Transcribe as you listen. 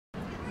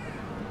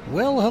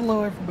Well,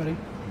 hello everybody.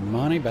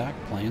 Monte back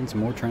playing some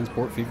more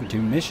Transport FIFA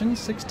 2 Mission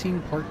 16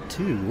 Part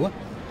 2,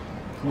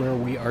 where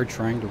we are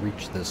trying to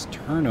reach this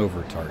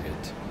turnover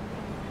target.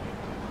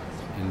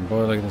 And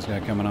boy, look at this guy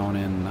coming on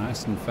in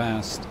nice and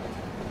fast.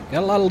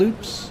 Got a lot of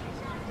loops.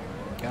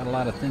 Got a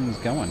lot of things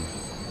going.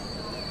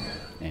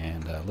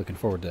 And looking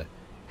forward to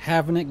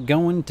having it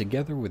going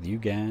together with you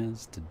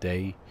guys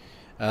today.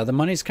 The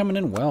money's coming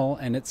in well,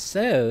 and it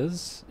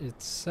says,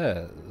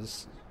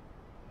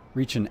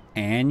 reach an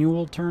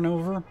annual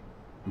turnover.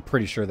 I'm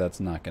pretty sure that's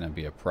not going to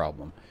be a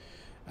problem.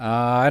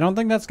 I don't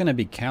think that's going to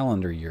be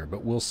calendar year,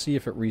 but we'll see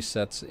if it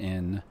resets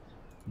in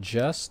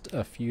just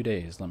a few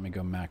days. Let me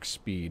go max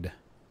speed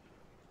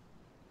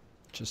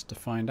just to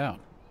find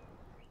out.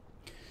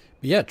 But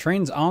yeah,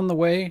 train's on the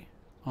way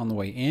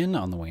in,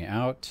 on the way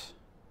out,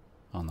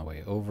 on the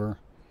way over.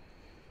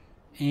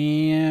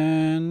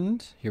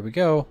 And here we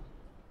go.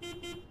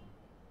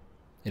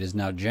 It is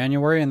now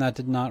January, and that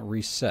did not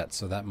reset,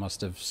 so that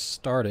must have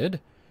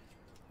started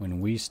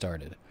when we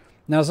started.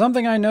 Now,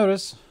 something I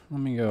notice,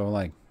 let me go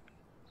like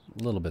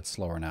a little bit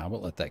slower now,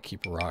 but let that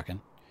keep rocking,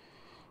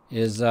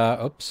 is,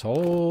 oops,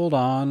 hold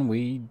on,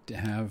 we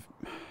have,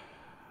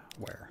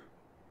 where?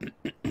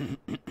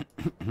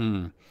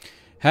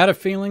 Had a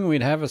feeling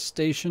we'd have a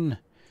station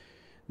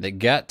that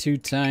got too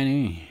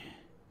tiny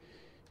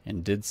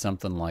and did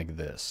something like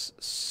this.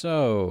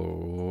 So,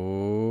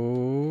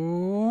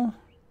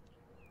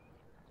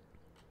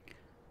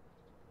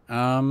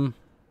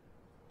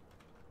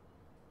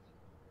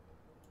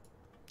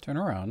 turn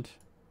around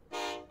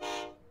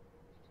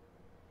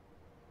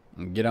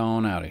and get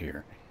on out of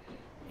here.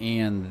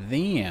 And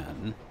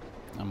then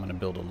I'm going to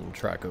build a little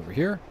track over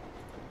here.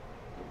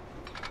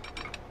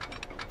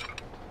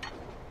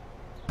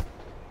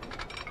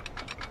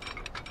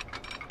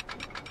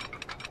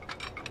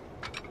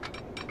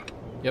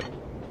 Yep,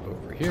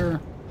 over here.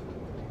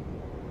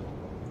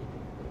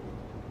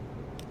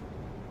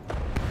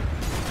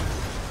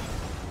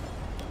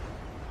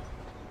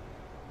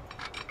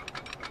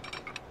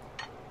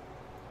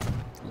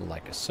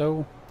 Like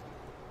so.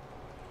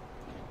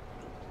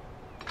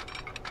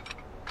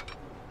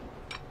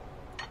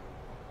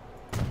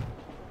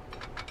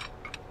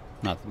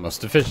 Not the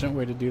most efficient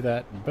way to do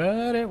that,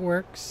 but it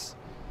works.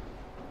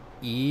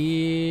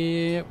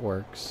 It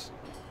works.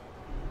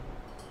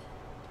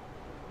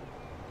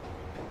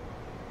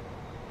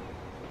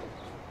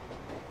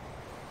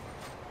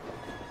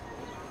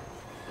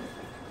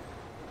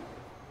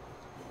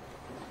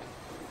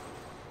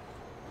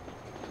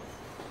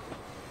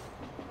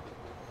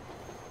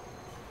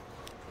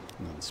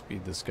 And then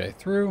speed this guy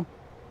through.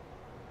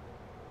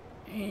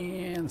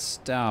 And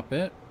stop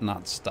it.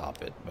 Not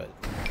stop it, but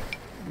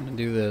I'm going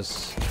to do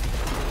this.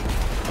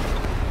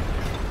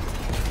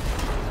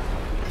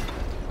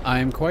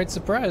 I'm quite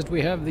surprised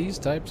we have these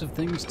types of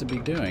things to be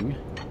doing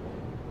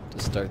to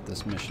start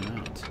this mission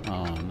out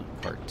on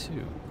part 2.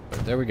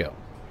 But there we go.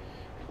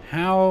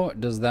 How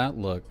does that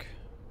look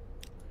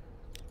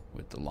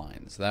with the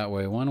lines? That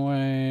way, one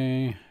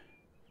way.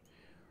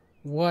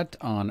 What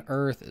on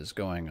earth is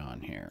going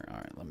on here? All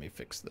right, let me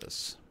fix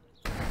this.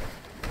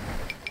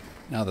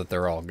 Now that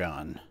they're all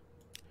gone.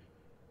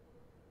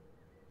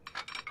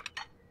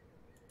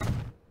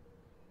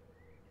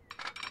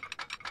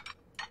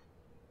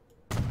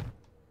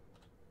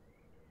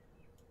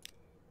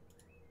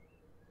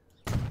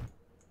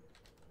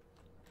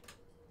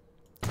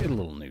 Get a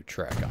little new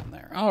track on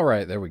there. All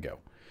right, there we go.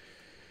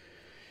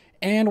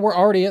 And we're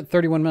already at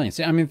 31 million.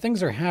 See, I mean,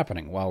 things are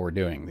happening while we're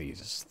doing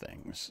these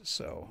things.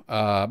 So,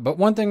 but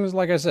one thing was,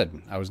 like I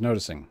said, I was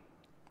noticing.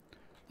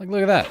 Like,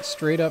 look at that.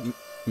 Straight up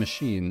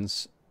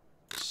machines,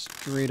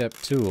 straight up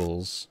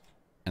tools,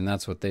 and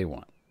that's what they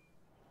want.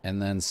 And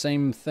then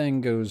same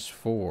thing goes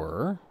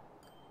for...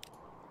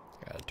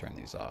 Gotta turn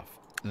these off.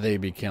 They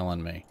be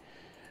killing me.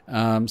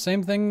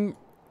 Same thing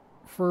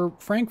for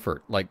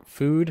Frankfurt, like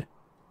food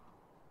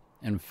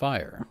and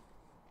fire.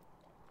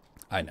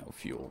 I know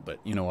fuel, but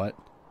you know what?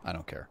 I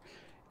don't care.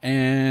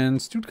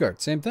 And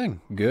Stuttgart, same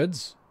thing.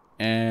 Goods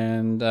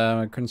and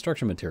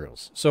construction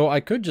materials. So I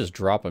could just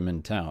drop them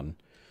in town.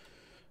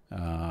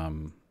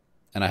 And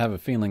I have a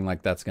feeling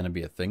like that's going to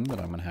be a thing that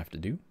I'm going to have to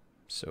do.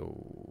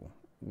 So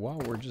while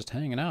we're just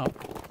hanging out,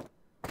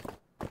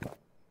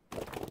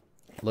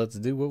 let's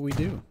do what we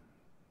do.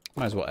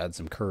 Might as well add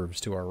some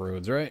curves to our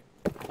roads, right?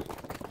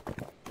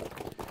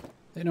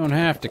 They don't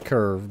have to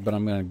curve, but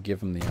I'm going to give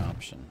them the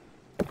option.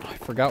 I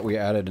forgot we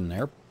added an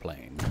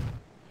airplane.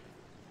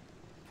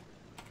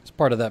 It's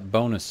part of that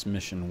bonus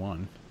mission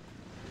 1.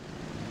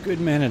 Good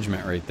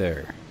management right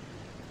there.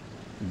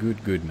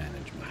 Good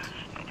management.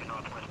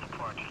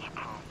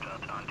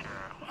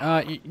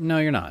 No,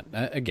 you're not.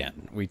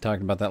 Again, we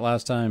talked about that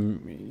last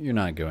time. You're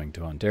not going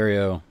to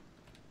Ontario.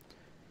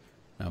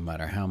 No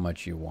matter how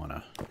much you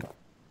wanna.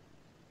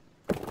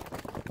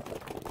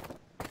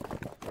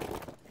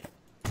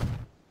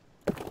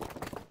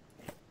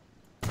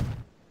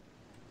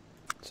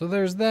 So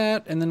there's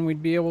that, and then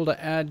we'd be able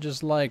to add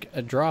just like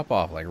a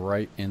drop-off, like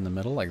right in the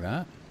middle, like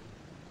that.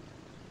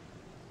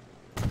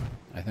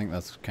 I think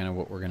that's kind of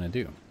what we're going to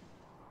do.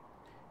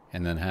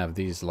 and then have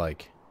these,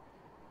 like,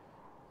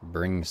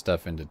 bring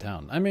stuff into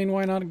town. I mean,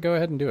 why not go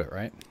ahead and do it,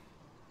 right?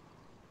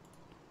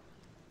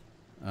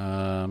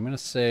 I'm going to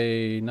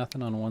say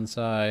nothing on one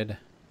side.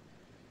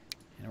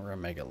 And we're going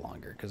to make it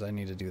longer because I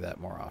need to do that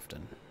more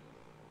often.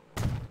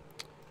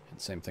 And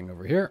same thing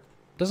over here.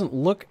 Doesn't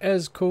look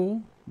as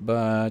cool,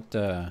 but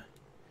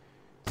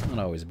it's not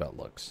always about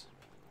looks.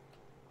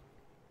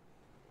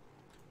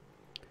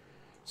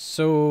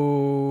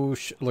 So,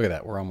 look at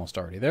that. We're almost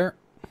already there.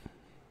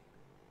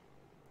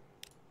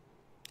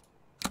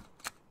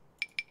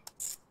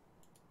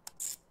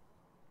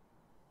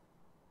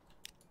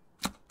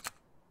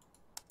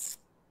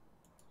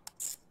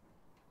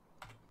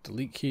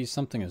 Delete key,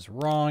 something is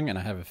wrong, and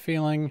I have a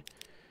feeling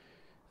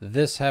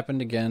this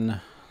happened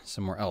again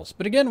somewhere else.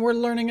 But again, we're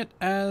learning it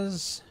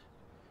as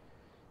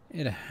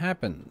it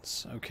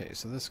happens. Okay,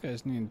 so this guy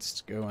needs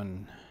to go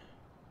in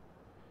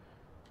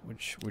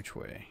which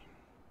way?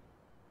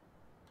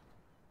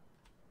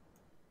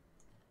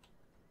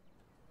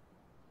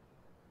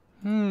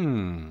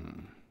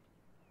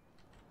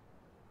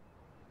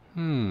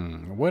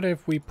 What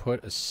if we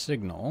put a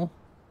signal?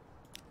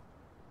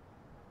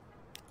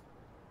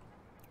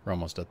 We're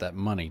almost at that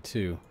money,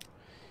 too.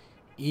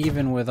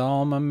 Even with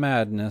all my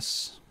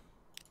madness.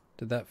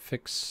 Did that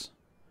fix?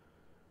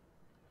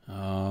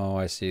 Oh,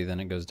 I see.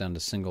 Then it goes down to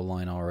single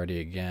line already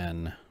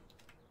again.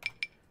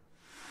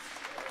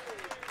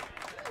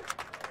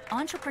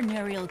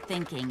 Entrepreneurial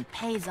thinking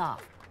pays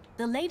off.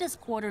 The latest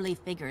quarterly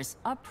figures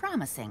are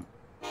promising.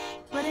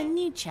 But a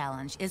new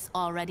challenge is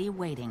already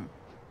waiting.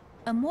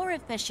 A more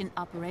efficient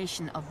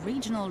operation of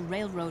regional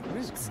railroad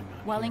routes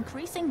while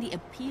increasing the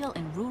appeal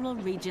in rural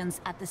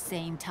regions at the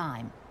same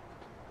time.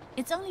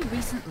 It's only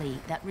recently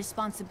that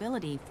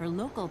responsibility for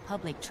local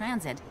public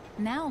transit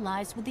now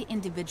lies with the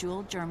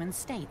individual German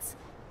states.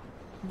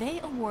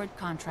 They award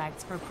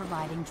contracts for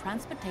providing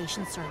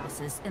transportation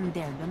services in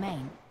their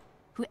domain.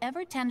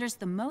 Whoever tenders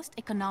the most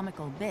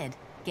economical bid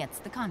gets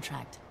the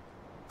contract.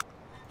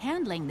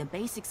 Handling the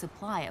basic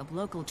supply of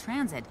local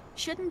transit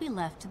shouldn't be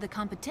left to the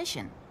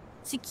competition.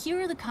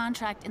 Secure the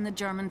contract in the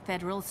German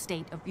federal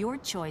state of your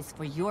choice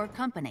for your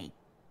company.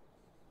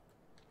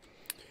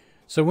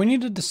 So we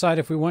need to decide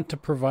if we want to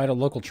provide a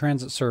local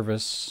transit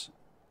service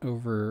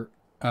over...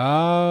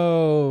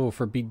 Oh,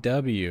 for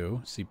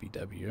BW,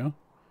 CPW.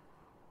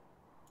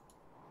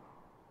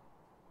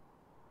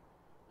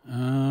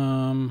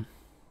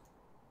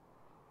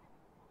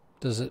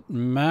 Does it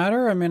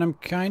matter? I mean, I'm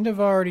kind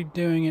of already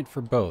doing it for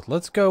both.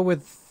 Let's go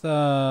with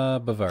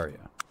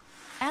Bavaria.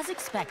 As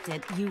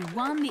expected, you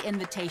won the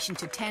invitation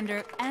to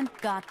tender and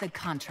got the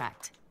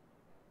contract.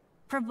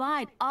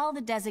 Provide all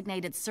the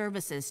designated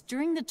services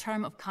during the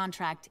term of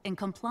contract in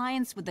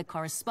compliance with the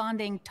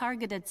corresponding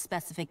targeted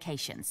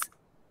specifications.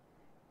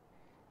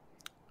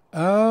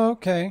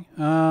 Okay.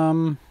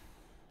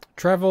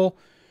 Travel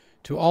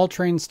to all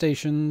train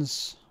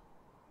stations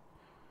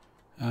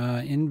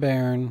in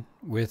Bern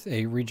with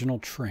a regional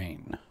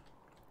train.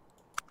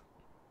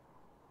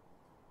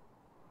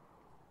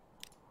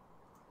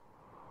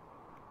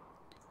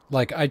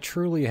 Like, I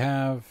truly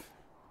have...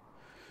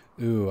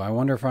 Ooh, I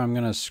wonder if I'm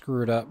going to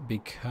screw it up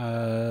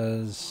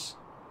because...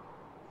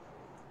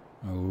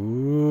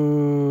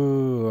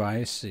 Ooh,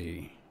 I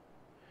see.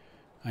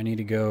 I need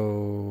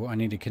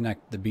to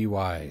connect the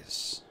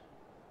BYs.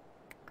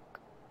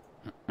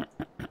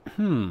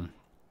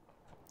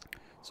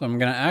 So I'm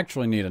going to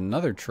actually need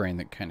another train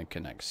that kind of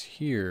connects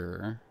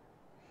here.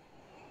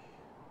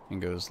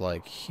 And goes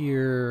like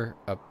here,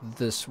 up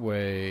this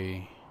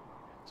way.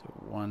 So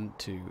 1,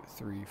 2,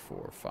 3,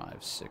 4, 5,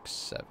 6,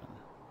 7.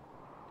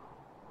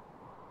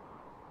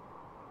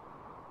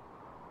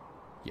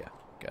 Yeah,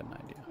 got an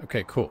idea.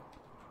 Okay, cool.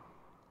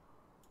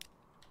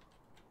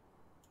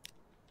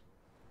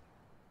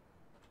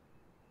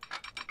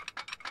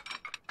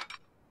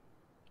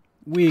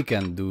 We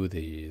can do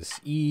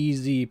this.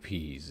 Easy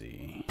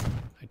peasy.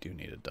 I do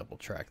need to double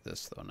track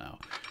this though now.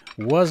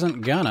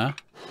 Wasn't gonna.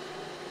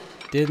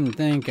 Didn't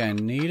think I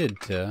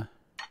needed to.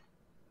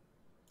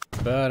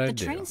 But I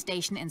do. The train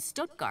station in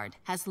Stuttgart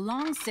has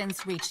long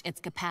since reached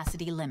its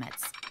capacity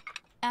limits.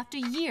 After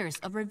years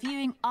of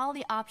reviewing all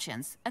the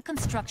options, a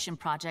construction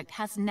project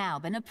has now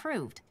been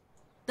approved.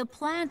 The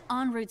planned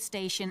en route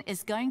station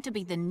is going to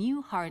be the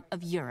new heart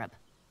of Europe.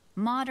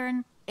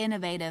 Modern,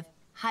 innovative,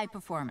 high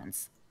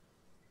performance.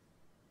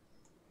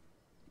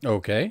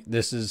 Okay,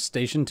 this is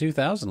Station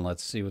 2000.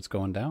 Let's see what's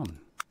going down.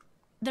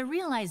 The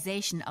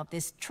realization of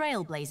this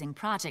trailblazing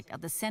project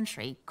of the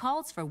century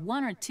calls for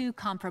 1 or 2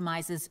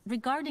 compromises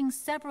regarding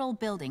several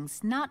buildings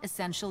not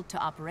essential to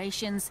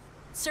operations,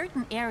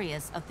 certain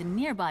areas of the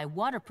nearby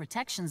water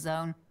protection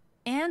zone,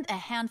 and a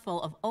handful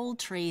of old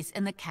trees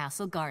in the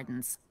castle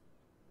gardens.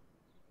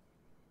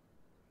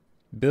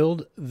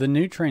 Build the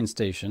new train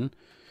station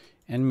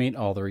and meet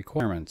all the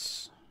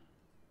requirements.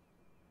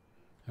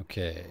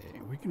 Okay,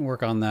 we can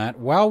work on that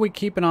while we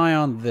keep an eye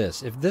on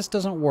this. If this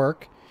doesn't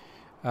work,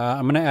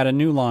 I'm going to add a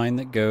new line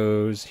that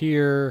goes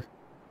here.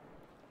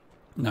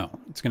 No,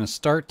 it's going to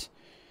start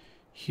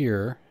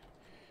here.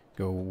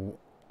 Go,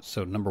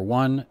 so number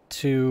 1,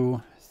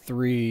 2,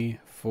 3,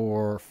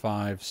 4,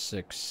 5,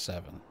 6,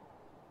 7.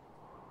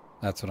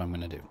 That's what I'm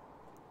going to do.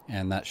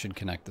 And that should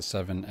connect the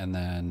 7. And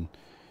then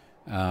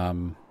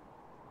I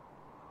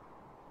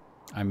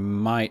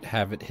might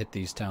have it hit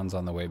these towns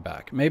on the way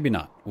back. Maybe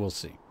not. We'll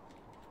see.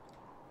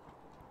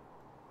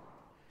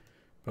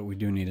 But we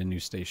do need a new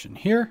station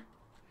here.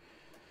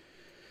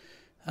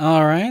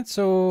 All right.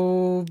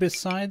 So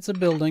besides a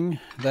building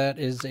that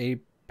is a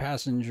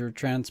passenger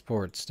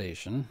transport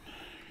station,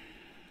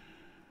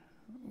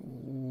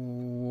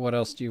 what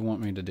else do you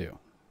want me to do?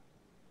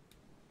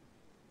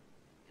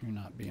 You're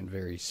not being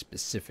very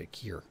specific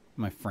here,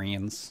 my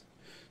friends.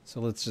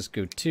 So let's just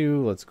go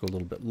 2. Let's go a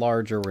little bit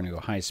larger. We're going to go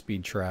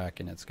high-speed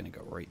track, and it's going to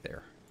go right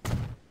there.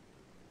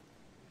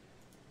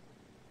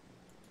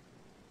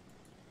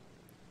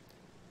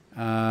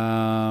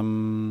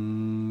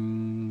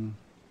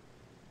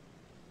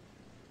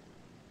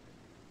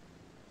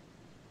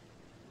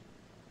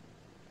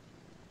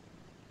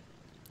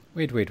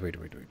 Wait.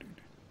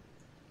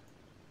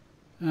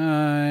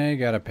 I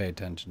got to pay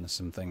attention to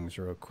some things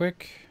real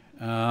quick.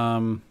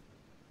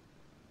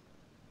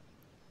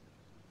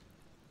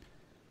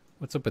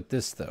 What's up with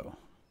this, though?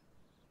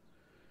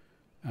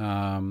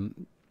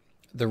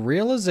 The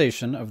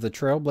realization of the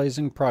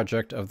trailblazing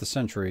project of the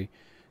century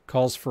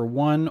calls for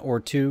 1 or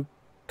 2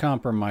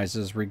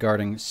 compromises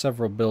regarding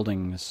several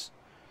buildings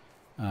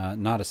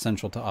not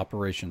essential to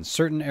operations.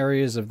 Certain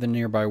areas of the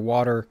nearby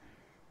water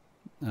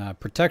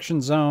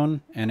protection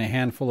zone and a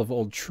handful of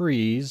old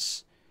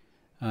trees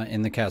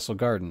in the castle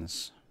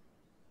gardens.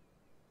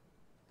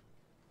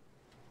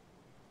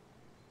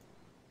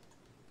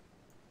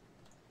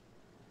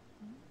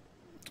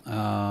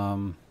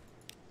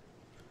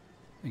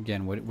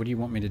 Again, what do you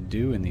want me to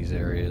do in these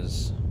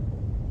areas?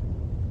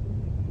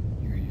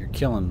 You're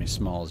killing me,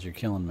 Smalls. You're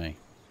killing me.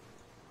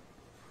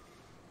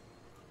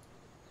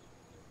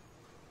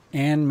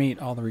 And meet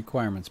all the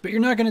requirements. But you're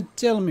not going to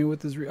tell me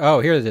what this... oh,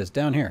 here it is.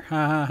 Down here.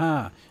 Ha, ha,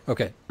 ha.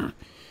 Okay.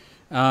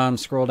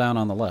 Scroll down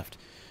on the left.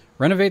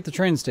 Renovate the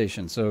train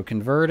station. So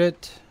convert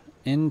it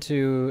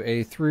into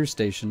a through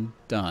station.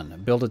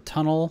 Done. Build a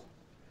tunnel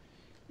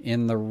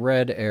in the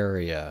red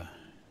area.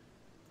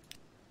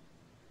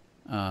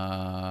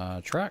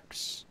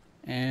 Tracks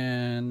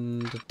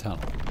and a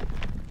tunnel.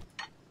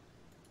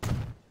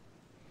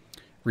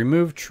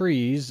 Remove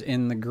trees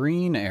in the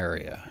green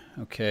area.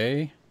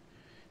 Okay.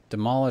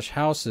 Demolish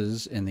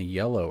houses in the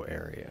yellow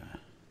area.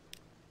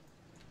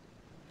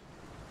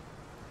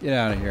 Get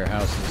out of here,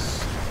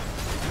 houses.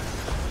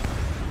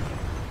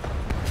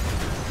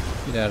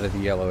 Get out of the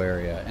yellow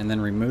area. And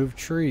then remove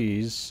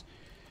trees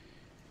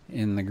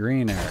in the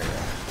green area.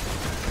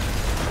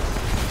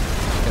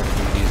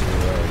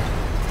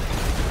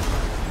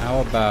 How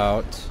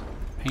about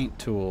paint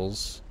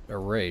tools,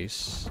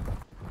 erase?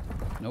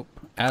 Nope.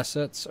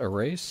 Assets,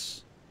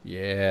 erase.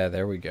 Yeah,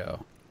 there we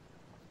go.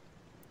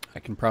 I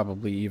can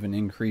probably even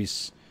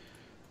increase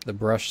the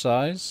brush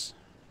size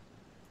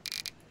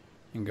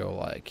and go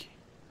like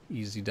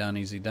easy done,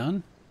 easy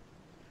done.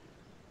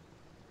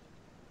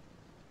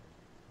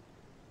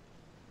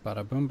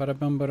 Bada boom, bada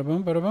boom, bada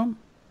boom, bada boom.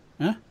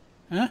 Huh?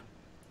 Huh?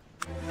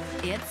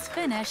 It's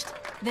finished.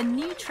 The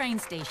new train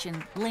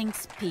station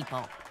links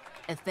people.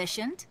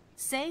 Efficient,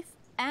 safe,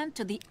 and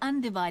to the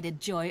undivided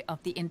joy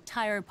of the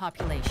entire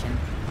population.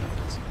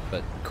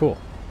 But cool.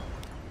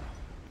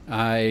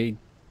 I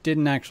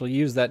didn't actually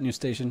use that new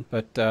station,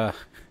 but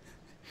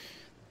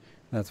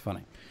that's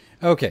funny.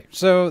 Okay,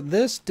 so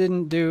this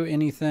didn't do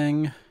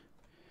anything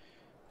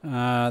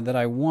that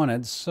I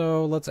wanted,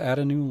 so let's add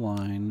a new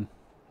line.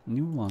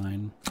 New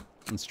line.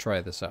 Let's try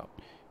this out.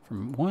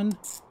 From 1,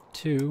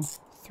 2,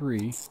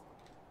 3,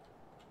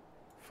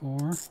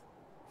 4,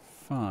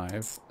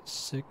 5,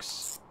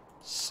 6,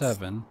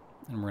 7,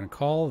 and we're going to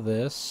call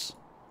this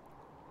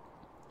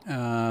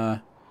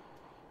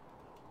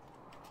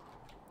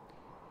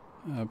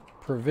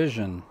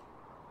provision.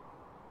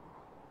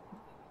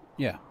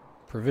 Yeah,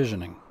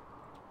 provisioning.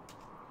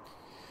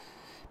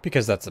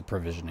 Because that's the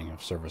provisioning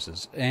of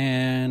services.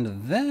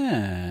 And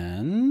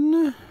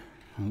then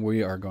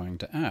we are going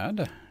to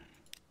add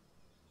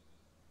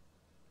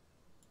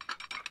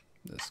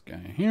this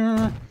guy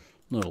here.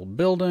 Little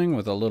building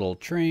with a little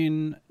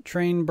train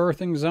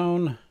berthing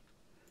zone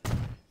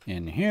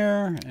in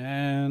here,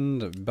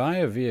 and buy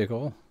a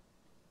vehicle.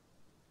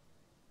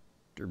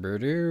 How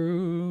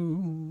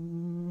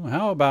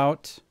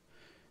about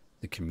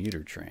the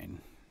commuter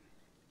train?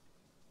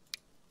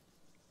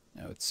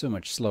 Oh, it's so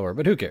much slower,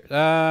 but who cares?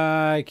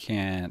 I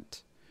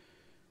can't.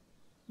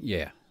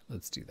 Yeah,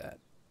 let's do that.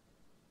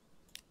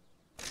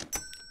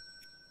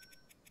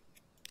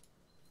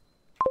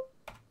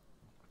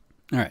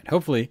 All right,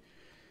 hopefully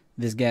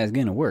this guy's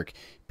going to work.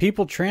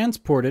 People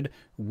transported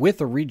with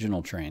a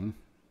regional train.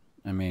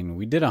 I mean,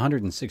 we did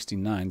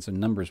 169, so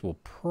numbers will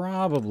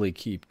probably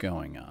keep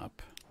going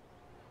up.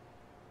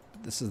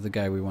 But this is the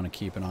guy we want to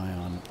keep an eye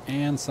on.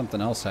 And something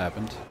else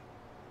happened.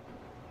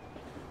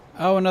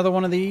 Oh, another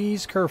one of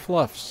these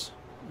kerfluffs.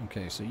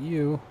 Okay, so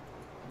you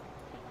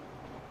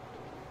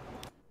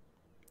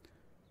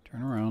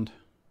turn around.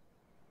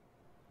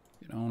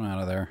 Get on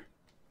out of there.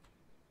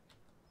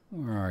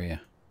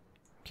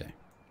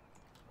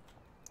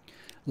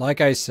 Like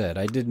I said,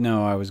 I did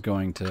know I was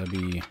going to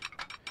be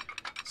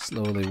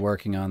slowly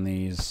working on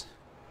these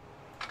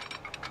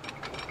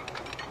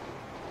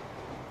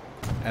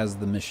as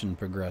the mission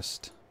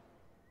progressed.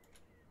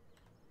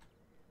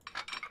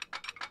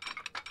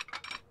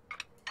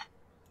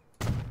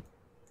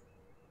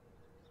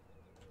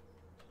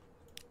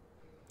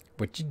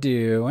 What you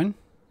doing?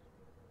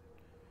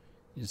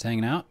 You just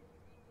hanging out?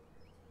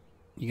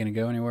 You gonna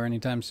go anywhere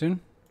anytime soon?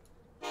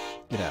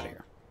 Get out of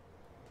here.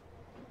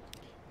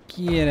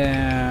 Get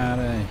out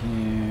of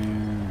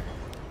here.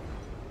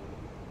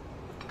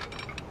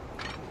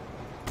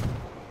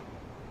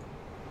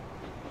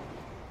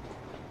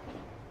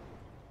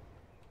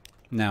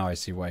 Now I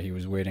see why he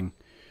was waiting.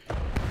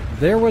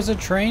 There was a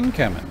train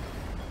coming.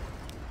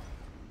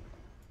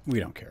 We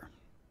don't care.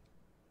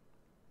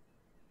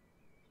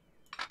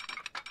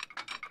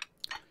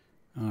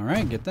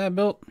 Alright, get that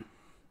built.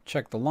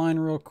 Check the line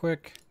real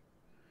quick.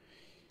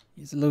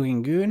 It's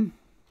looking good.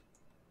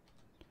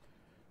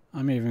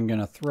 I'm even going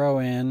to throw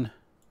in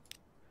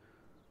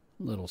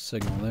a little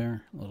signal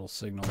there, little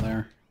signal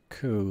there.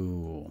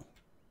 Cool.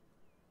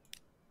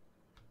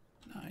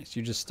 Nice.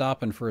 You're just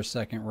stopping for a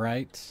second,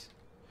 right?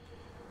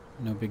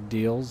 No big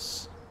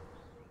deals.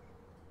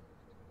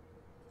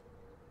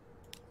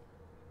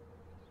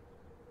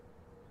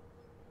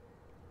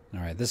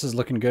 Alright, this is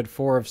looking good.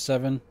 4 of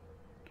 7.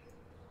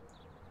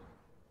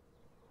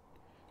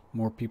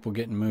 More people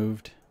getting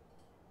moved.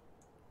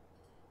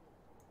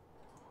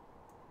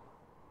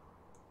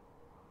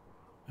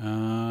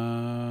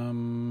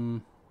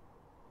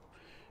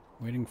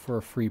 Waiting for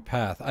a free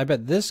path. I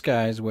bet this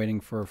guy's waiting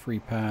for a free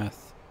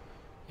path.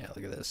 Yeah,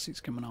 look at this. He's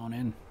coming on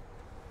in.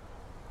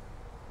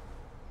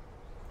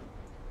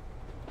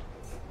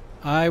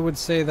 I would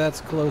say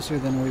that's closer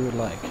than we would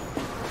like.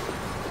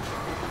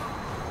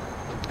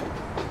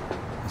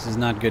 This is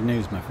not good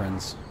news, my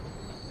friends.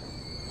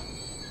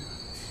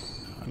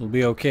 It'll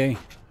be okay.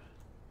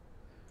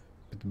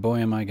 But boy,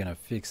 am I gonna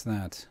fix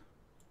that.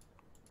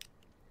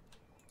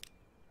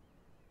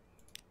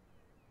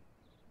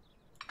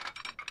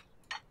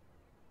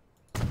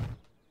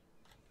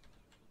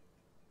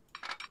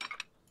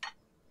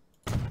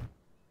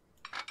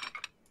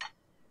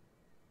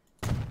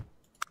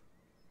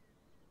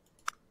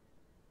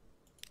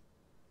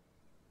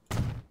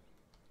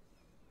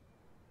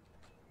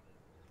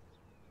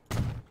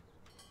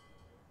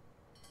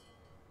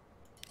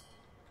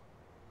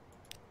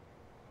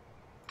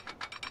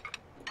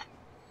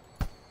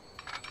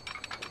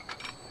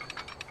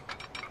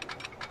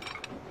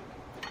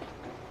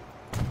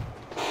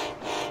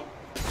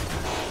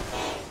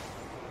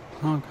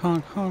 Honk,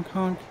 honk, honk,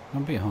 honk.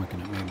 Don't be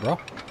honking at me, bro.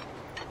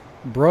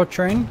 Bro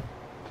train.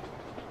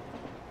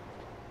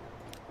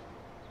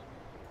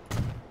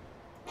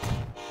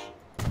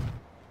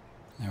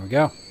 There we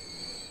go.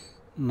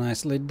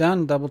 Nicely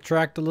done. Double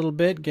tracked a little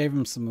bit. Gave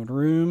him some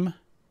room.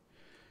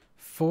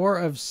 4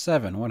 of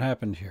 7. What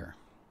happened here?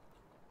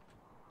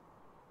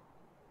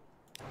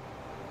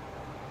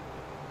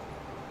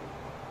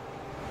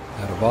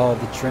 Out of all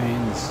the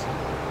trains,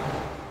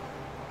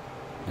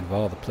 and of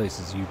all the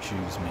places you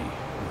choose me.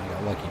 I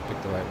got lucky,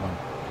 picked the right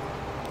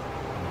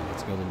one.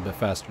 Let's go a little bit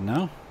faster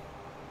now.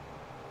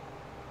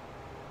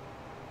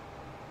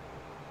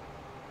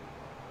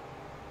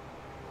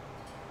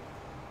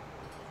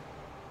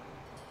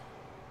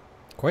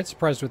 Quite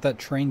surprised with that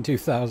Train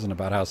 2000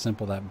 about how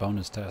simple that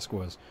bonus task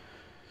was.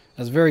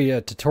 That's very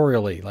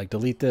tutorial-y, like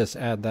delete this,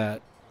 add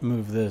that,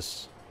 move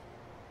this.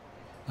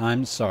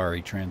 I'm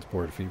sorry,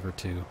 Transport Fever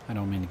 2. I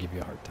don't mean to give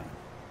you a hard time.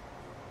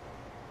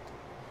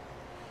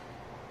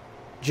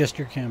 Just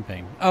your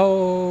campaign.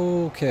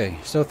 Okay,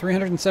 so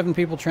 307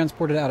 people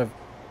transported out of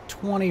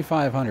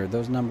 2,500.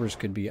 Those numbers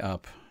could be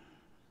up.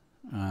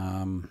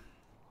 I'm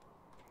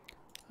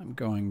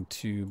going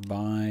to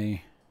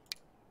buy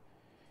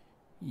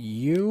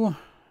you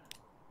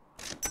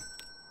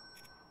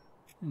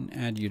and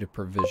add you to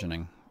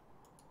provisioning.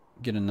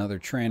 Get another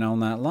train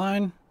on that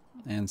line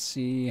and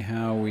see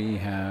how we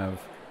have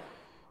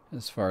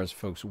as far as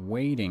folks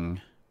waiting.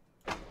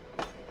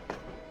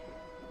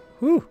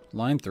 Whew,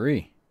 line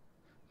 3.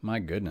 My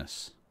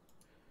goodness.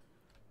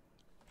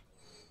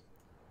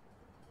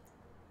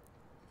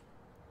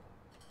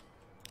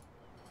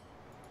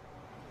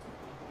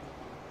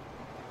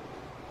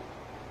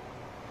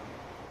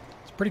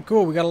 It's pretty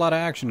cool. We got a lot of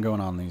action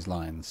going on these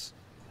lines.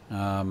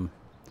 The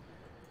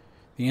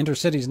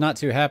Intercity's not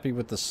too happy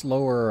with the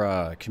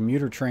slower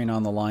commuter train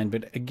on the line,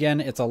 but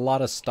again, it's a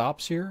lot of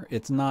stops here.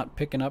 It's not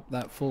picking up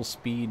that full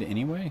speed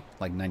anyway,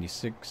 like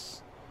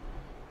 96.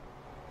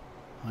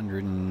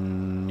 100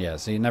 and... yeah,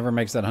 see, it never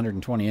makes that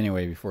 120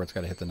 anyway before it's got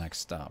to hit the next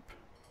stop.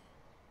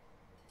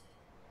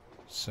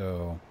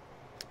 So,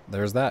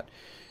 there's that.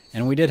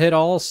 And we did hit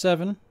all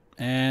 7,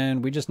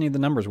 and we just need the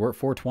numbers. We're at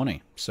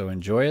 420, so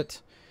enjoy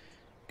it,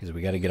 because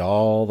we got to get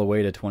all the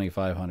way to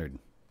 2,500.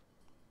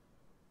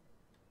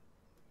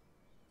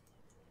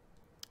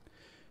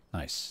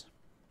 Nice.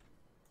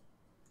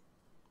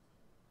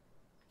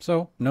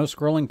 So, no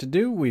scrolling to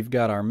do. We've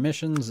got our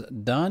missions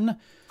done.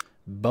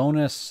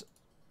 Bonus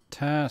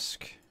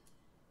task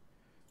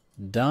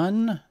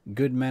Done.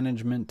 Good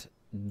management.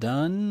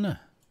 Done.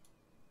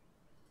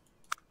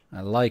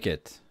 I like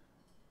it.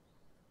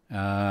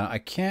 I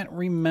can't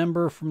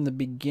remember from the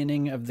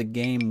beginning of the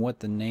game what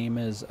the name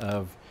is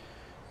of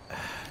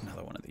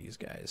another one of these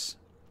guys.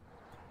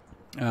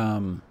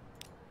 Of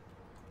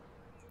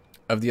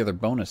the other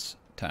bonus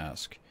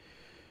task.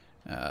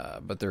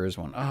 But there is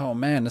one. Oh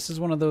man, this is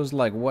one of those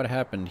like what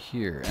happened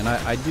here. And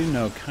I do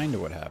know kind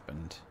of what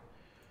happened.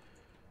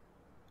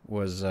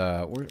 Was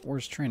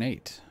where's train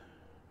 8?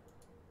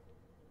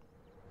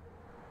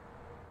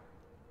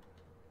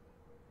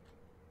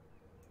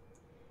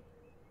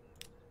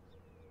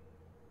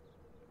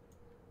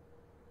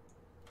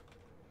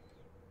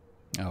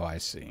 Oh, I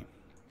see.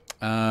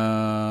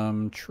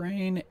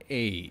 Train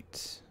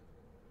 8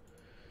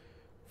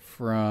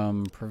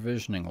 from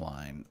provisioning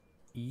line.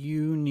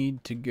 You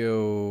need to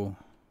go.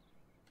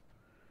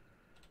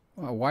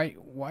 Well,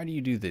 why do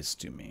you do this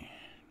to me?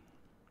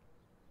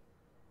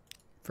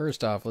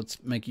 First off,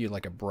 let's make you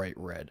like a bright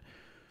red.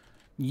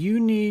 You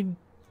need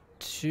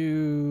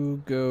to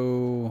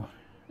go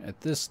at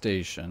this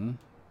station.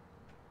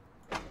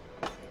 Go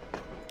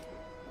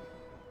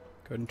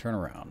ahead and turn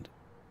around.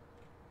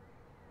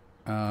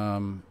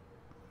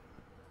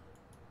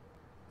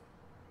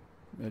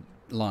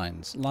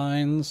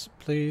 Lines,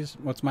 please.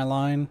 What's my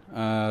line?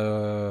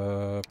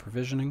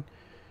 Provisioning.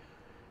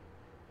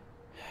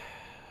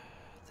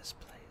 This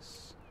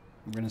place.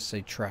 I'm gonna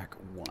say track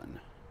 1.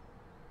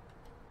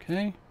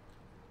 Okay.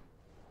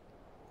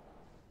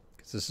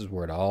 Because this is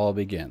where it all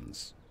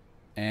begins.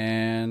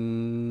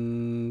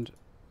 And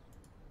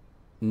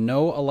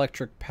no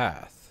electric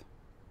path.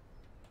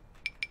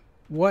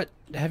 What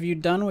have you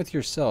done with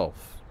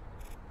yourself?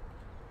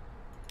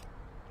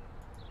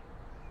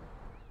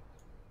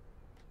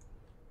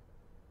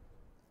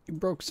 You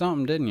broke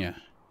something, didn't you?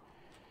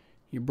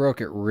 You broke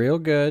it real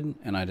good,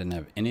 and I didn't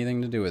have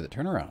anything to do with it.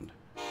 Turn around.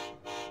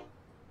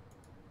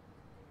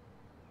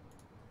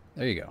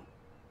 There you go.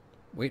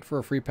 Wait for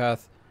a free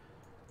path.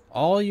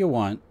 All you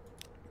want,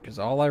 because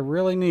all I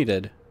really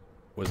needed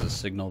was a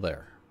signal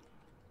there.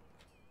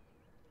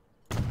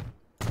 I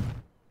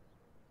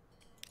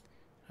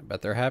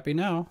bet they're happy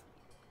now.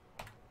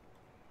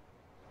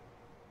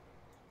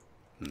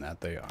 And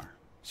that they are.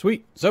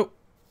 Sweet. So,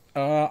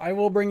 I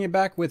will bring you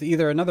back with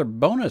either another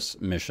bonus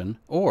mission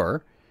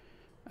or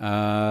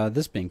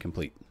this being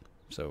complete.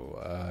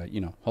 So,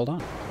 you know, hold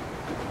on.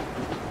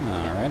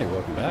 Alrighty,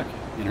 welcome back.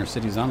 Inner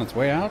city's on its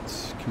way out.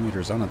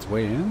 Commuter's on its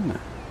way in.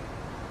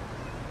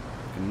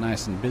 Looking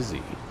nice and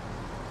busy.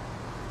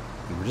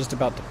 And we're just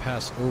about to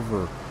pass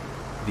over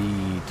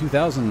the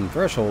 2,000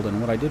 threshold, and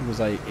what I did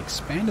was I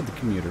expanded the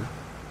commuter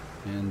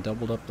and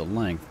doubled up the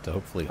length to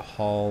hopefully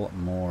haul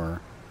more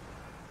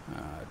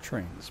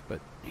trains,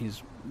 but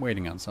he's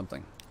waiting on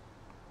something.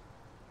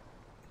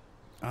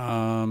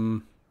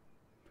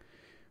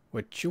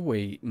 What you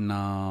waiting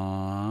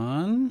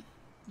on?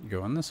 You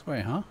going this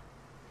way, huh?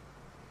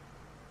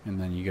 And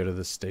then you go to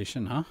the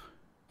station, huh?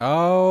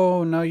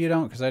 Oh, no you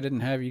don't, because I didn't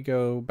have you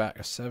go back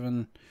a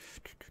 7.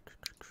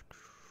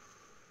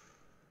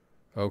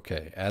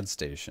 Okay, add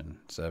station.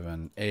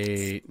 7,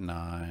 8,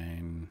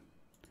 9,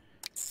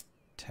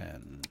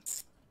 10,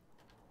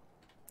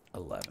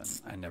 11.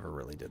 I never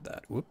really did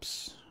that.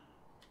 Whoops.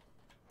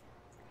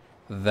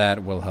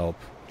 That will help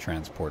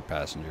transport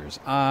passengers.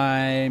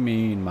 I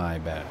mean, my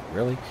bad.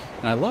 Really?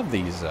 And I love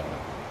these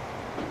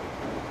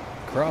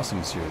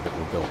crossings here that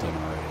were built in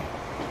already.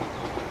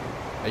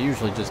 I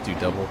usually just do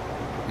double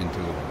into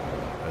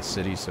a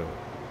city, so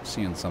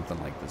seeing something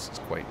like this is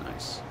quite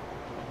nice.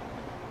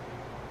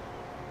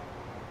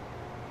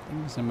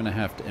 Things I'm going to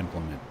have to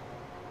implement.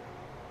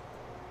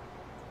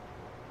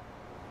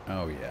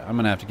 Oh yeah, I'm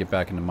going to have to get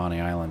back into Monte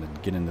Island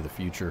and get into the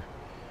future.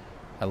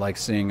 I like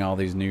seeing all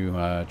these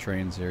new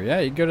trains here. Yeah,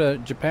 you go to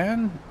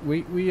Japan.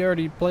 We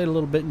already played a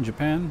little bit in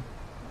Japan.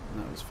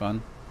 That was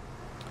fun.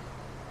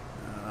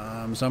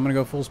 So I'm going to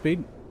go full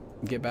speed.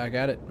 Get back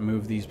at it.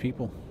 Move these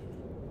people.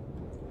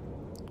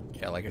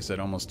 Yeah, like I said,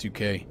 almost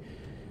 2K.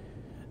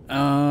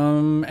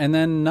 And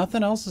then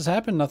nothing else has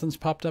happened. Nothing's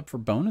popped up for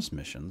bonus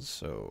missions.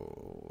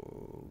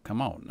 So come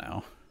on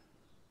now.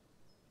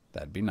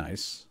 That'd be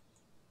nice.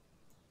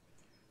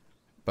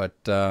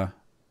 But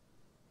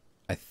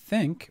I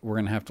think we're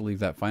going to have to leave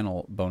that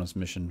final bonus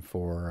mission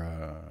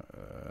for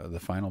the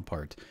final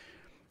part,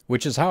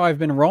 which is how I've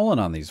been rolling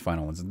on these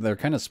final ones. They're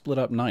kind of split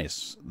up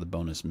nice. The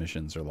bonus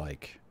missions are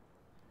like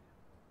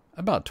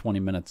about 20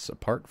 minutes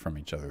apart from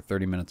each other,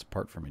 30 minutes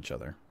apart from each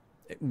other.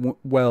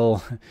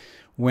 Well,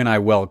 when I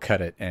well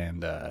cut it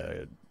and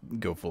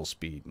go full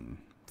speed and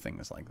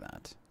things like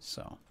that.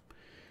 So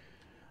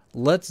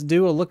let's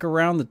do a look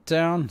around the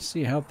town,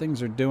 see how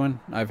things are doing.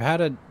 I've had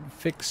to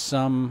fix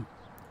some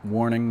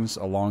warnings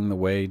along the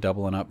way,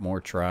 doubling up more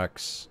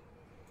tracks.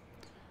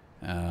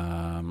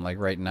 Like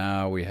right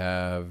now we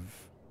have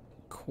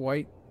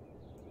quite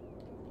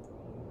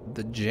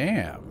the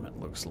jam, it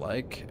looks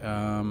like.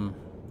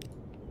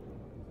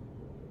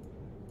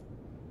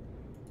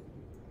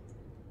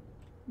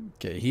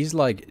 Okay, he's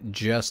like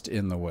just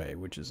in the way,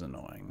 which is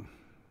annoying.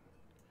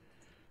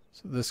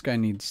 So this guy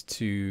needs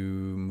to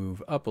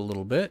move up a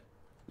little bit.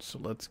 So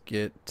let's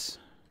get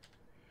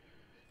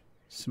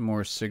some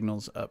more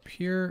signals up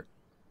here.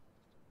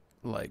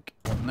 Like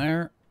one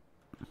there.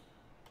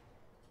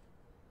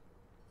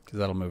 Because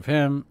that'll move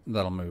him.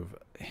 That'll move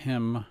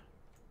him.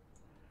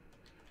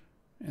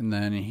 And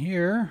then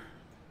here,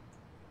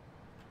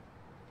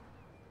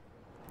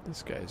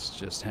 this guy's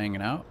just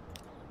hanging out.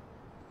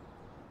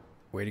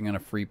 Waiting on a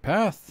free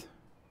path.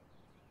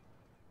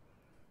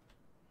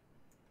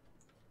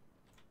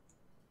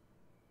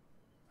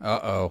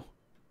 Uh-oh.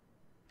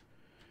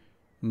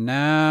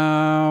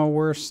 Now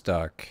we're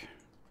stuck.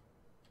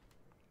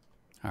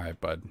 All right,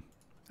 bud.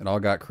 It all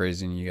got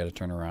crazy and you got to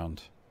turn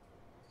around.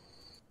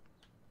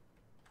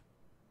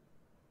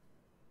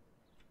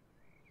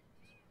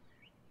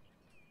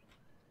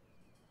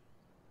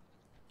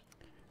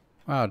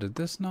 Wow, did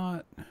this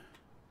not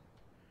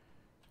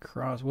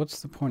cross?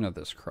 What's the point of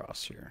this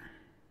cross here?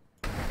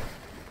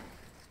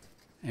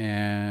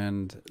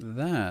 And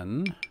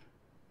then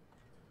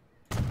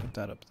put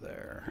that up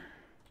there.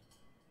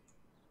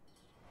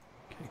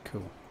 Okay,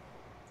 cool.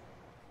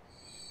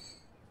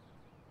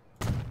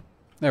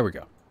 There we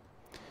go.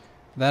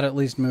 That at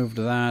least moved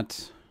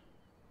that.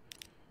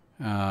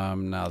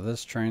 Now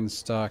this train's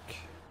stuck.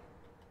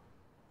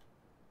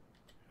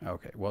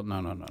 Okay, well,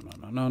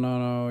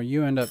 no.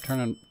 You end up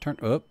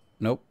oh,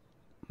 nope.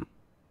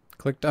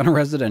 Clicked on a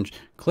residential.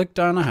 Clicked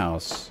on a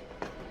house.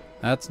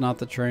 That's not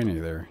the train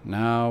either.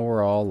 Now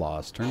we're all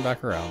lost. Turn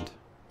back around.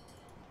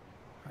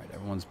 All right,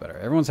 everyone's better.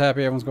 Everyone's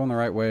happy. Everyone's going the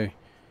right way.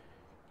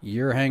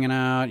 You're hanging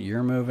out.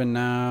 You're moving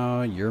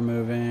now. You're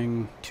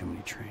moving. Too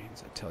many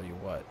trains, I tell you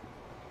what.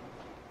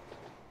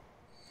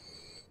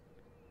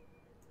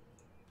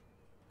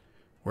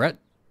 We're at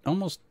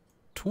almost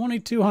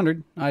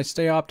 2,200. I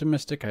stay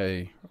optimistic.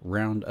 I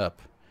round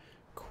up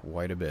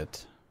quite a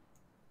bit.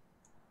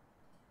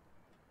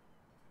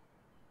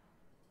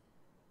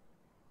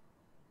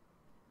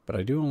 But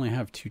I do only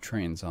have 2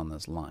 trains on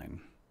this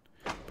line.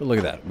 But look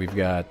at that. We've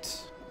got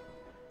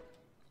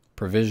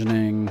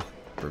provisioning.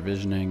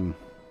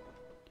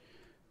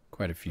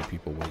 Quite a few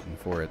people waiting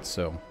for it,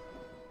 so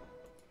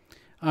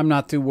I'm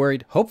not too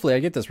worried. Hopefully I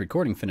get this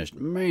recording finished.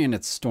 Man,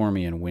 it's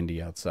stormy and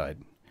windy outside.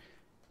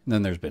 And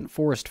then there's been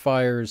forest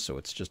fires, so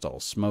it's just all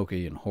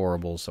smoky and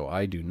horrible, so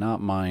I do not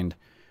mind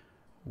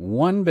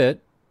one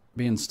bit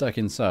being stuck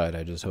inside.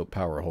 I just hope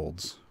power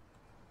holds.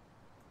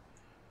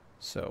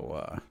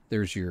 So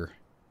there's your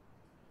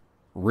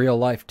real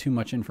life too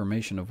much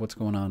information of what's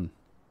going on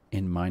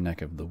in my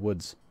neck of the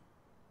woods.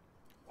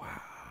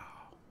 Wow.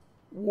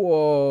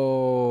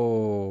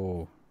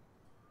 Whoa.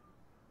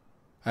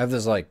 I have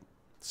this like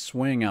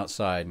swing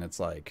outside and it's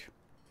like,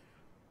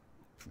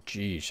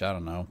 geez, I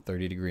don't know,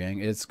 30-degree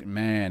angle.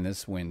 Man,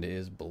 this wind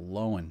is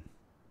blowing.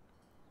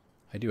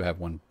 I do have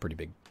one pretty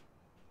big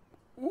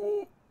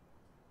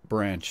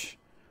branch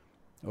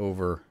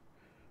over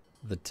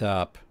the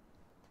top.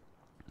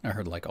 I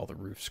heard like all the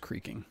roofs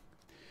creaking.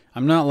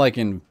 I'm not like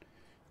in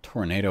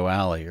Tornado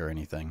Alley or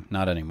anything.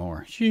 Not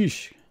anymore.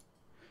 Sheesh.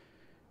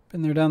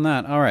 Been there, done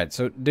that. All right,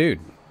 so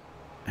dude,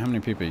 how many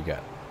people you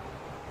got?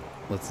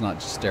 Let's not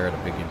just stare at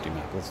a big empty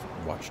map. Let's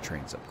watch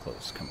trains up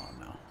close. Come on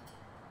now.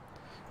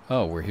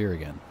 Oh, we're here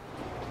again.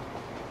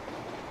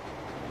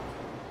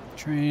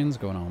 Trains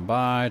going on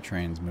by.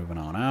 Trains moving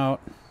on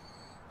out.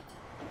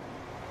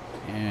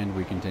 And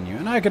we continue.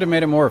 And I could have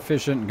made it more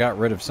efficient and got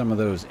rid of some of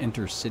those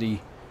intercity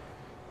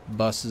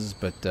buses,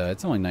 but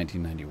it's only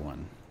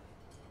 1991.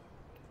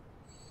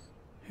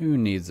 Who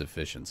needs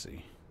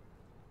efficiency?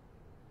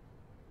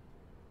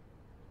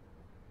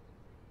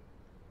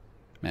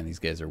 Man, these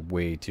guys are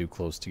way too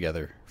close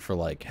together for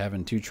like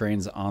having 2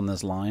 trains on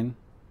this line.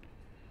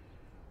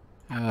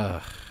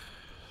 Ugh,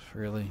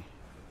 really?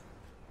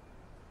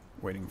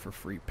 Waiting for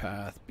free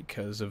path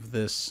because of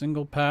this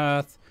single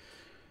path.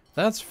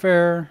 That's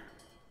fair.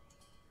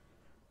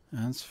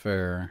 That's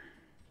fair.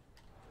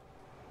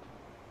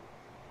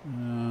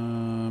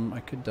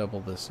 I could double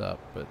this up,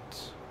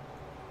 but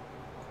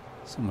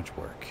so much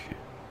work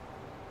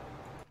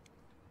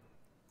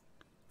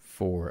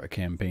for a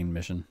campaign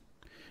mission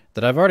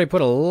that I've already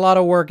put a lot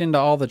of work into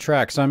all the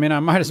tracks. So, I mean, I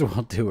might as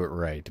well do it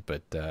right,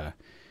 but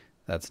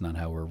that's not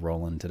how we're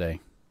rolling today.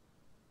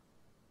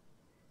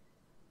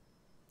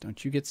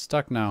 Don't you get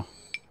stuck now.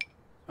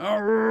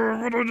 Oh,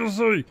 what did I just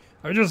say?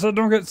 I just said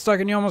don't get stuck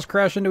and you almost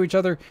crash into each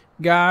other.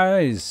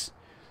 Guys,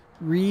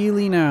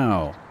 really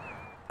now?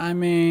 I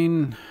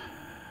mean,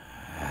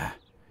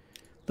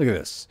 look at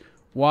this.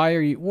 Why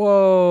are you...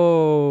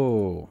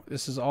 Whoa!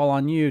 This is all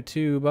on you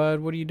too, bud.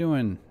 What are you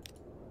doing?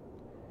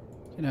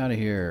 Get out of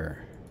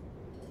here.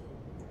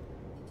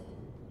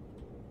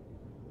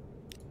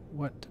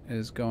 What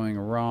is going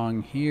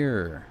wrong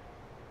here?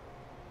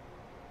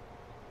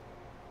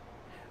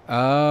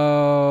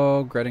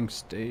 Oh, Gretting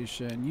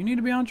Station. You need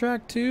to be on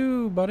track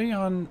too, buddy,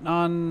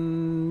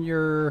 on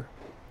your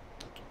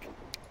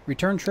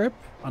return trip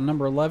on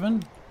number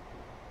 11.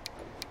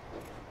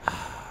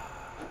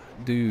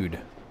 Dude.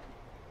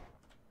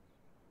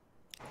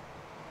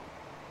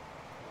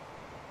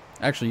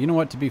 Actually, you know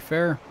what, to be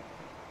fair,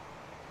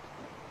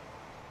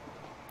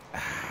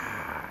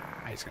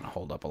 traffic's going to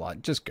hold up a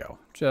lot. Just go.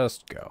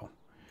 Just go.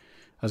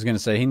 I was going to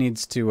say, he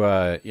needs to,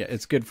 yeah,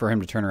 it's good for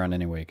him to turn around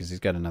anyway, because he's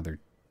got another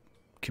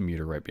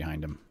commuter right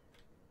behind him.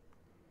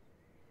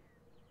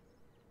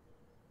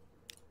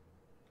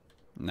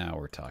 Now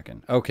we're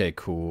talking. Okay,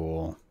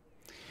 cool.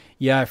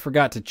 Yeah, I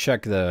forgot to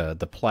check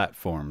the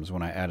platforms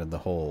when I added the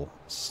whole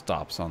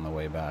stops on the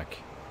way back.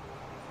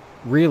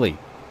 Really?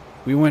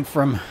 We went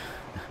from...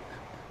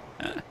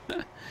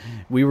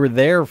 we were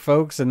there,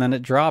 folks, and then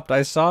it dropped.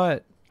 I saw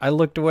it. I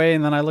looked away,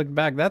 and then I looked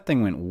back. That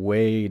thing went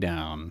way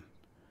down.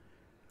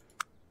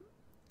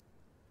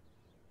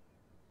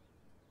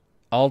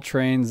 All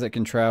trains that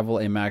can travel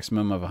a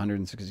maximum of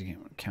 160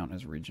 count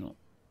as regional.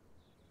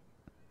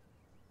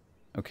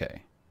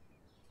 Okay.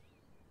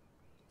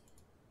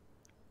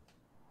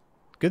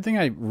 Good thing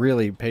I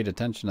really paid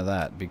attention to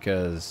that,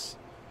 because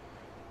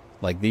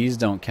like these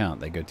don't count.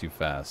 They go too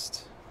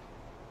fast.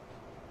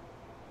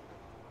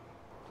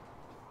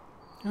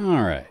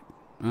 All right.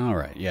 All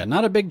right. Yeah,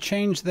 not a big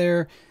change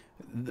there.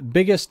 The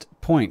biggest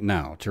point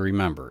now to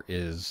remember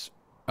is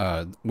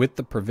with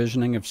the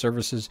provisioning of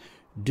services,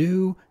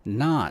 do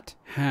not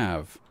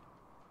have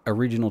a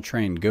regional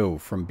train go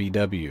from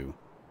BW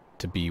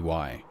to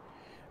BY.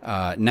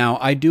 Now,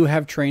 I do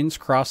have trains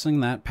crossing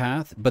that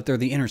path, but they're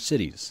the inner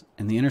cities.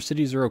 And the inner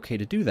cities are okay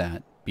to do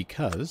that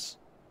because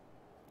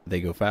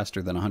they go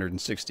faster than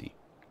 160.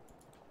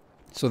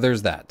 So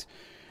there's that.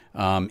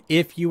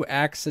 If you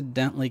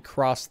accidentally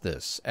cross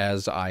this,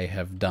 as I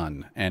have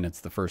done, and it's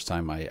the first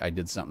time I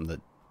did something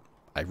that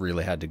I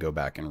really had to go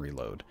back and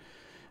reload,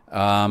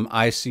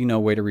 I see no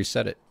way to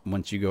reset it.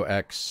 Once you go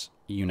X,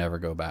 you never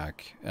go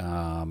back.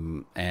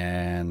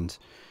 And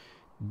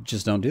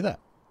just don't do that.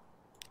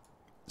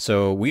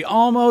 So we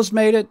almost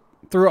made it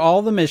through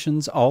all the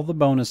missions, all the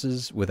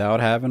bonuses, without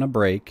having a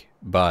break,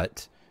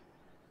 but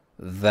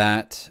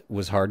that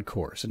was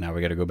hardcore. So now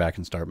we got to go back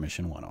and start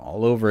mission 1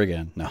 all over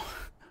again. No.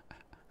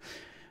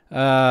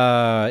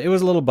 It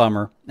was a little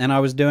bummer, and I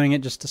was doing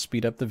it just to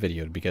speed up the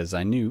video because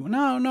I knew...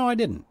 No, I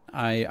didn't.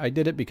 I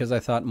did it because I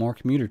thought more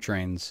commuter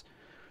trains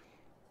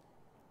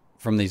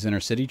from these inner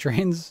city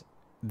trains,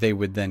 they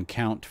would then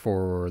count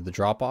for the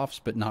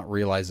drop-offs, but not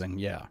realizing,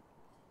 yeah,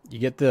 you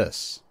get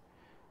this.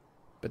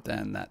 But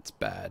then that's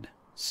bad.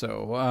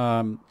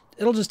 So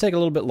it'll just take a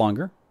little bit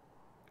longer.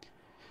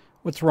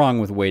 What's wrong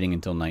with waiting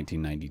until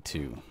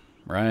 1992?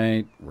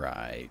 Right,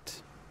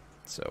 right.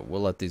 So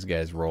we'll let these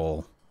guys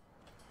roll.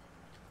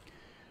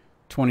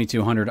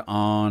 2,200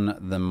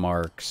 on the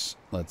marks.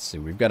 Let's see.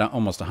 We've got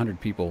almost 100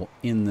 people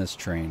in this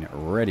train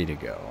ready to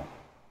go.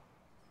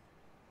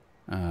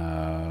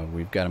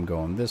 We've got them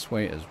going this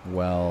way as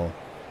well.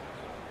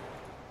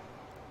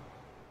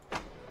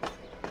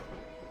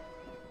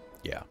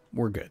 Yeah,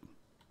 we're good.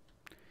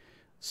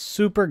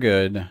 Super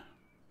good.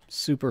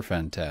 Super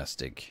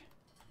fantastic.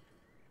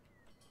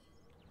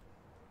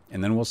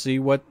 And then we'll see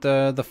what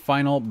the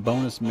final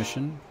bonus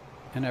mission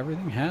and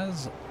everything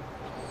has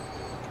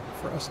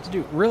for us to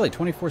do. Really,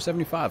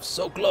 2475.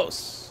 So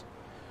close.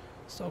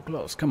 So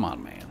close. Come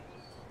on, man.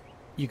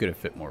 You could have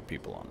fit more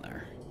people on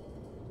there.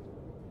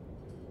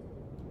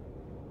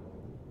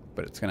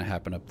 But it's going to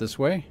happen up this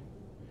way.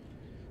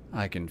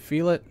 I can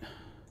feel it.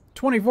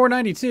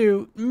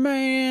 2492,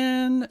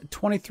 man,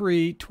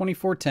 23,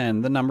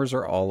 2410. The numbers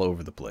are all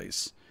over the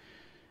place.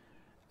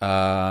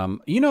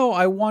 You know,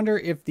 I wonder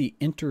if the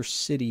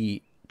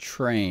intercity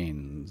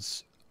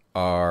trains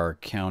are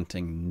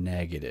counting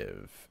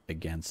negative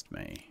against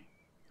me.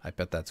 I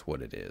bet that's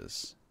what it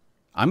is.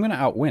 I'm going to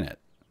outwin it.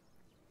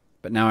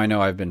 But now I know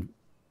I've been,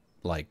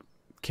 like,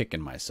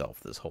 kicking myself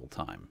this whole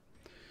time.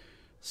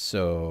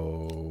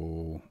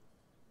 So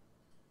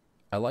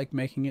I like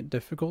making it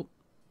difficult.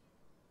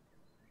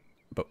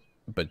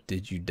 But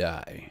did you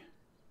die?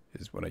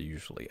 Is what I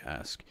usually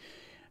ask.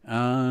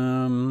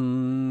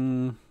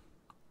 Come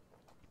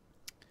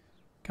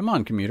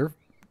on, commuter.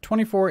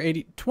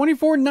 2480,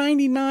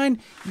 2499.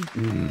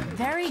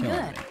 Very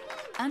good.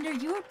 Under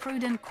your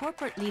prudent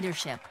corporate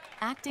leadership,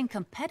 acting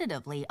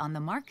competitively on the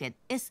market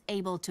is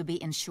able to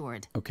be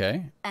ensured.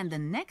 Okay. And the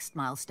next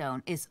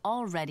milestone is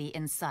already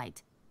in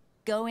sight.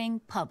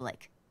 Going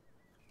public.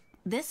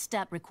 This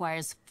step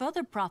requires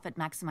further profit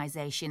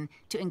maximization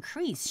to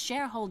increase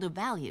shareholder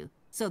value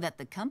so that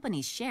the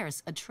company's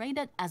shares are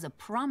traded as a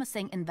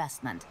promising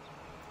investment.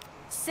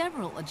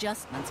 Several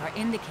adjustments are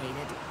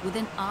indicated with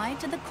an eye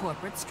to the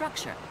corporate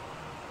structure.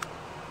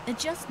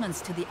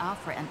 Adjustments to the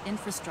offer and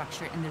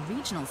infrastructure in the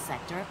regional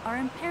sector are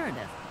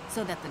imperative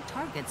so that the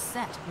targets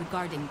set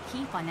regarding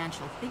key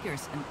financial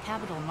figures and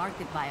capital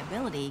market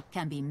viability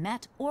can be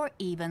met or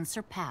even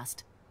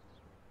surpassed.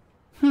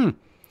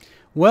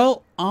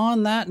 Well,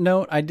 on that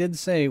note, I did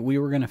say we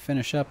were going to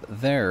finish up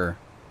there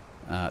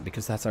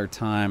because that's our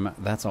time.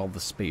 That's all the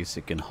space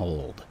it can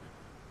hold.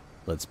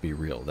 Let's be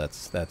real.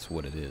 That's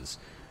what it is.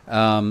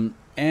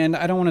 And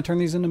I don't want to turn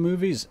these into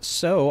movies,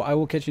 so I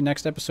will catch you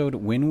next episode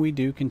when we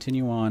do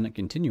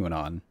continuing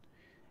on,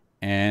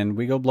 and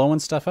we go blowing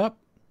stuff up.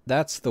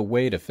 That's the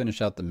way to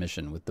finish out the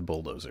mission with the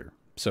bulldozer.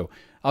 So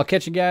I'll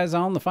catch you guys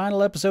on the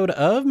final episode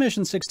of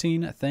Mission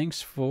 16.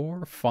 Thanks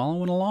for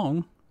following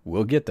along.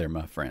 We'll get there,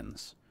 my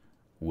friends.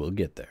 We'll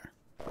get there.